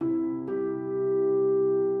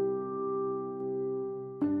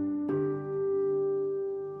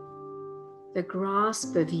the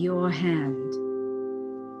grasp of your hand.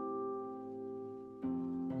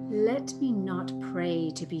 Let me not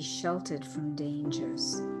pray to be sheltered from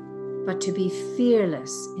dangers, but to be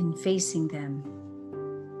fearless in facing them.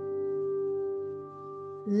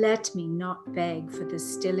 Let me not beg for the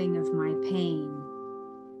stilling of my pain,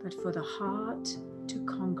 but for the heart to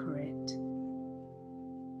conquer it.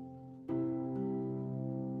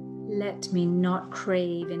 Let me not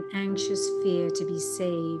crave in anxious fear to be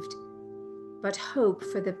saved, but hope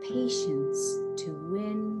for the patience to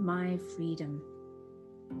win my freedom.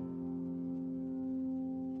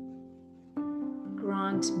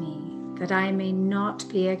 Grant me that I may not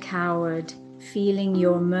be a coward, feeling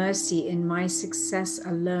your mercy in my success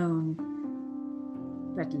alone,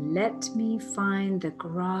 but let me find the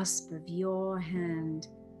grasp of your hand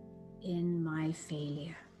in my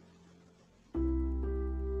failure.